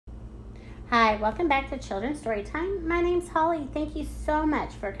Hi, welcome back to Children's Storytime. My name's Holly. Thank you so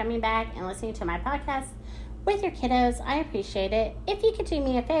much for coming back and listening to my podcast with your kiddos. I appreciate it. If you could do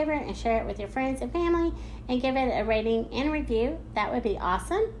me a favor and share it with your friends and family and give it a rating and review, that would be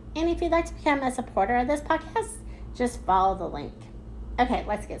awesome. And if you'd like to become a supporter of this podcast, just follow the link. Okay,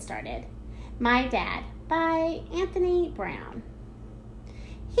 let's get started. My Dad by Anthony Brown.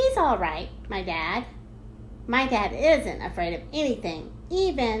 He's all right, my dad. My dad isn't afraid of anything,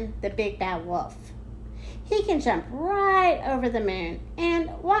 even the big bad wolf. He can jump right over the moon and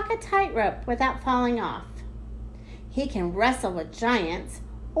walk a tightrope without falling off. He can wrestle with giants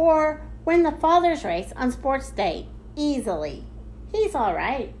or win the father's race on sports day easily. He's all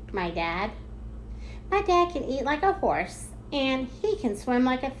right, my dad. My dad can eat like a horse and he can swim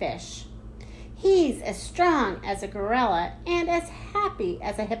like a fish. He's as strong as a gorilla and as happy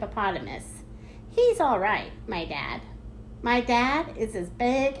as a hippopotamus. He's all right, my dad. My dad is as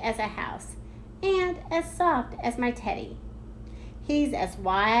big as a house and as soft as my teddy. He's as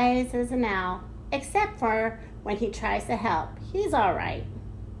wise as an owl, except for when he tries to help. He's all right,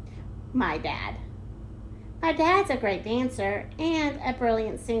 my dad. My dad's a great dancer and a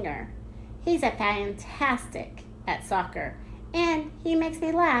brilliant singer. He's a fantastic at soccer, and he makes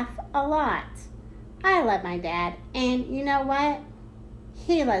me laugh a lot. I love my dad, and you know what?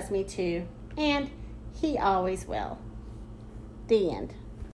 He loves me too, and he always will. The end.